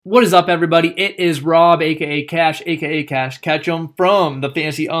What is up, everybody? It is Rob, aka Cash Ketchum from the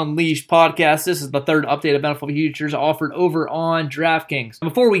Fantasy Unleashed podcast. This is the third update of NFL futures offered over on DraftKings.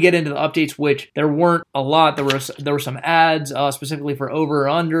 Before we get into the updates, which there weren't a lot, there were some ads specifically for over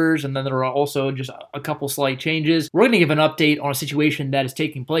or unders, and then there were also just a couple slight changes. We're going to give an update on a situation that is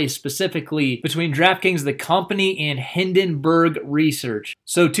taking place specifically between DraftKings, the company, and Hindenburg Research.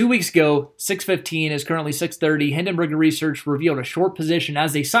 So 2 weeks ago, 6:15 is currently 6:30. Hindenburg Research revealed a short position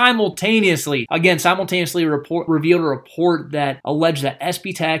as they simultaneously revealed a report that alleged that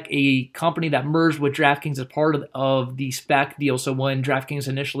SB Tech, a company that merged with DraftKings as part of the SPAC deal. So when DraftKings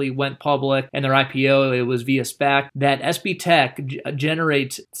initially went public and their IPO, it was via SPAC, that SB Tech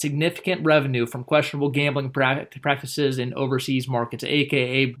generates significant revenue from questionable gambling practices in overseas markets,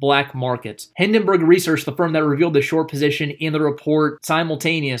 aka black markets. Hindenburg Research, the firm that revealed the short position in the report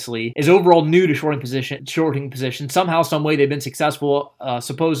simultaneously, is overall new to shorting position. Somehow, some way, they've been successful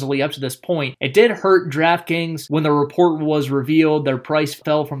supposedly up to this point. It did hurt DraftKings when the report was revealed. Their price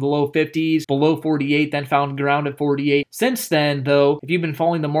fell from the low 50s, below 48, then found ground at 48. Since then, though, if you've been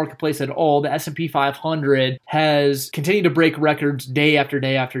following the marketplace at all, the S&P 500 has continued to break records day after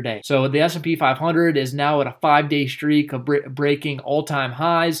day after day. So the S&P 500 is now at a 5-day streak of breaking all-time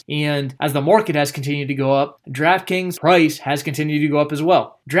highs, and as the market has continued to go up, DraftKings' price has continued to go up as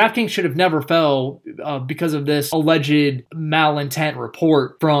well. DraftKings should have never fell because of this alleged malintent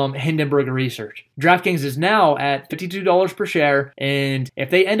report from Hindenburg Research. DraftKings is now at $52 per share, and if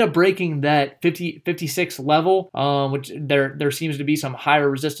they end up breaking that 56 level, which there seems to be some higher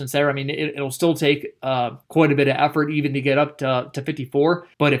resistance there. I mean, it'll still take quite a bit of effort even to get up to 54.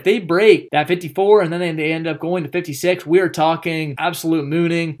 But if they break that 54 and then they end up going to 56, we are talking absolute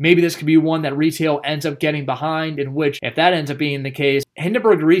mooning. Maybe this could be one that retail ends up getting behind, in which, if that ends up being the case,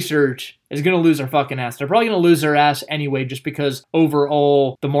 Hindenburg Research is going to lose their fucking ass. They're probably going to lose their ass anyway, just because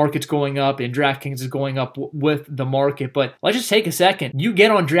overall the market's going up and DraftKings is going up with the market. But let's just take a second. You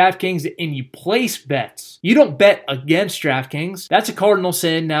get on DraftKings and you place bets. You don't bet against DraftKings. That's a cardinal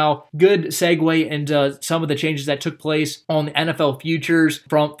sin. Now, good segue into some of the changes that took place on the NFL futures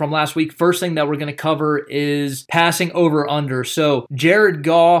from last week. First thing that we're going to cover is passing over under. So Jared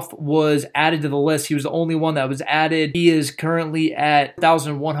Goff was added to the list. He was the only one that was added. He is currently at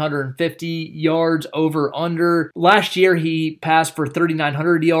 1,150 yards over under. Last year he passed for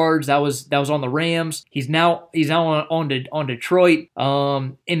 3,900 yards. That was on the Rams. He's now on Detroit.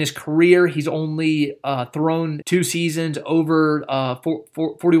 In his career, he's only thrown 2 seasons over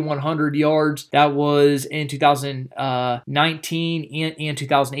 4,100 yards. That was in 2019 and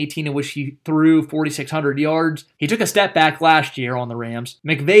 2018, in which he threw 4,600 yards. He took a step back last year on the Rams.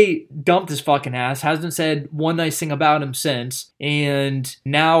 McVay dumped his fucking ass. Hasn't said one nice thing about him since. And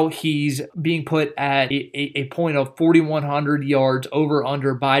now he's being put at a point of 4,100 yards over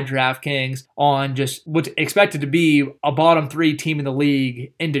under by DraftKings on just what's expected to be a bottom 3 team in the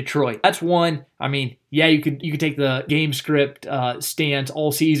league in Detroit. That's one. I mean, yeah, you could take the game script stance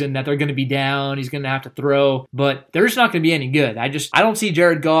all season that they're going to be down. He's going to have to throw, but they're just not going to be any good. I don't see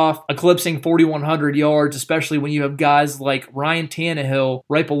Jared Goff eclipsing 4,100 yards, especially when you have guys like Ryan Tannehill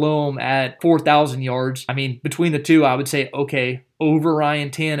right below him at 4,000 yards. I mean, between the two, I would say, okay, over Ryan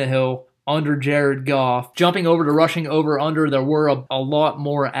Tannehill, under Jared Goff. Jumping over to rushing over under, there were a lot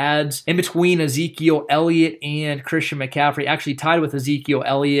more ads. In between Ezekiel Elliott and Christian McCaffrey, actually tied with Ezekiel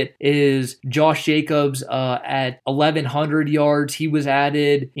Elliott, is Josh Jacobs at 1,100 yards. He was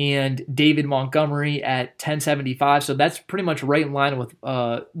added, and David Montgomery at 1,075. So that's pretty much right in line with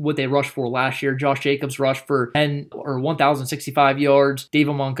what they rushed for last year. Josh Jacobs rushed for 1,065 yards.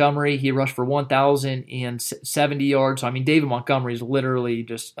 David Montgomery, he rushed for 1,070 yards. So, I mean, David Montgomery is literally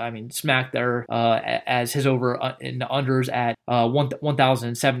just, smack there as his over and unders at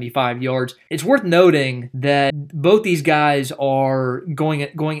 1,075 yards. It's worth noting that both these guys are going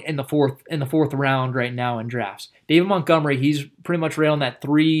in the fourth round right now in drafts. David Montgomery, he's pretty much right on that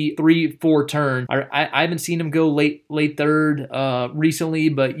 3-4 turn. I haven't seen him go late third recently,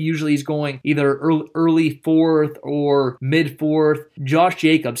 but usually he's going either early fourth or mid fourth. Josh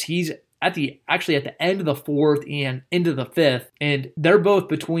Jacobs, he's at the end of the fourth and into the fifth, and they're both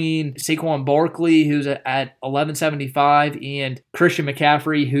between Saquon Barkley, who's at 1175, and Christian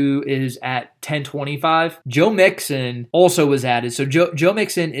McCaffrey, who is at 1025. Joe Mixon also was added. So Joe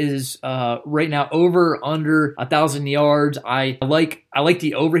Mixon is right now over under 1,000 yards. I like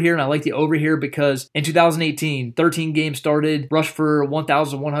the over here, and I like the over here because in 2018, 13 games started, rushed for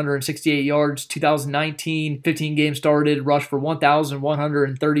 1,168 yards. 2019, 15 games started, rushed for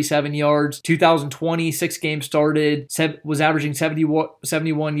 1,137 yards. yards. 2020, 6 games started, was averaging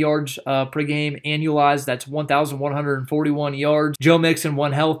 71 yards per game annualized. That's 1,141 yards. Joe Mixon,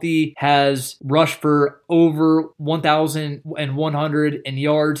 when healthy, has rushed for over 1,100 in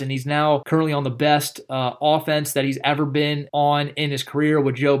yards, and he's now currently on the best offense that he's ever been on in his career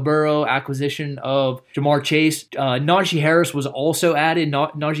with Joe Burrow, acquisition of Jamar Chase. Najee Harris was also added.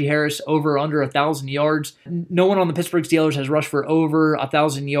 Najee Harris over under 1,000 yards. No one on the Pittsburgh Steelers has rushed for over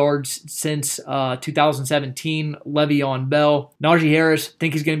 1,000 yards since 2017. Le'Veon Bell. Najee Harris,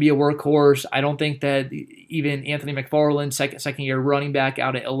 think he's going to be a workhorse. I don't think that even Anthony McFarland, second year running back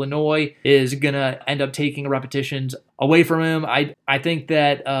out of Illinois, is going to end up taking repetitions away from him. I think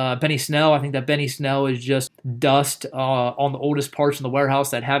that Benny Snell is just dust on the oldest parts in the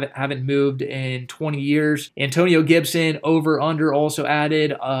warehouse that haven't moved in 20 years. Antonio Gibson, over under, also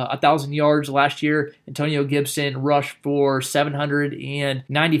added 1,000 yards last year. Antonio Gibson rushed for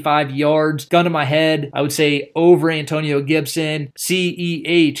 795 yards. Gun to my head, I would say over Antonio Gibson.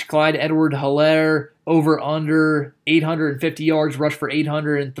 CEH, Clyde Edwards-Helaire, over under 850 yards, rushed for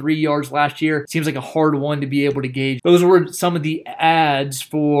 803 yards last year. Seems like a hard one to be able to gauge. Those were some of the ads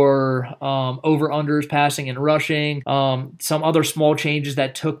for over-unders, passing and rushing. Some other small changes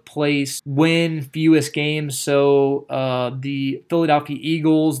that took place: win fewest games. So the Philadelphia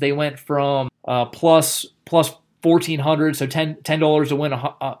Eagles, they went from plus 1,400, so $10 to win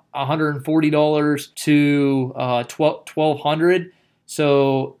 $140 to $1,200.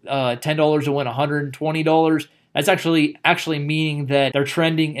 So $10 to win $120. That's actually meaning that they're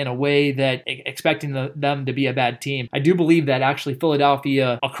trending in a way that expecting them to be a bad team. I do believe that actually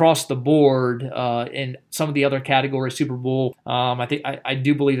Philadelphia across the board in some of the other categories, Super Bowl, I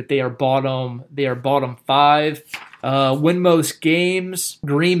do believe that they are bottom 5. Win most games.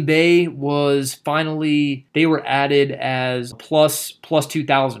 Green Bay was finally, they were added as plus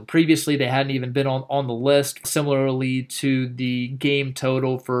 2,000. Previously, they hadn't even been on the list. Similarly to the game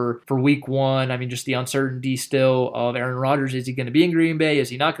total for week 1. I mean, just the uncertainty still of Aaron Rodgers. Is he going to be in Green Bay? Is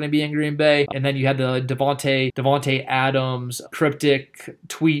he not going to be in Green Bay? And then you had the Devontae Adams cryptic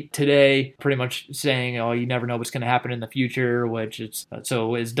tweet today, pretty much saying, "Oh, you never know what's going to happen in the future."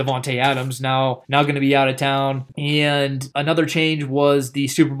 So is Devontae Adams now going to be out of town? And another change was the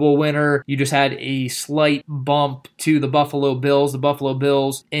Super Bowl winner. You just had a slight bump to the Buffalo Bills. The Buffalo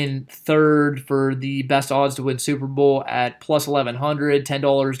Bills in third for the best odds to win Super Bowl at plus 1,100,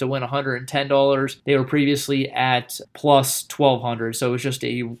 $10 to win $110. They were previously at plus 1,200. So it was just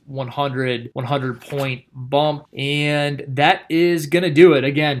a 100 point bump. And that is going to do it.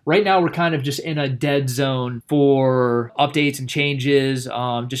 Again, right now we're kind of just in a dead zone for updates and changes,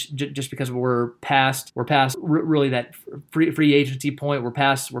 just because we're past really that free agency point. We're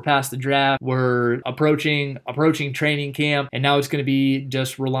past the draft. We're approaching training camp, and now it's going to be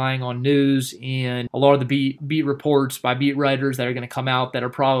just relying on news and a lot of the beat reports by beat writers that are going to come out that are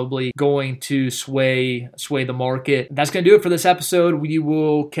probably going to sway the market. That's going to do it for this episode. We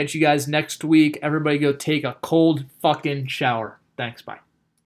will catch you guys next week. Everybody go take a cold fucking shower. Thanks. Bye.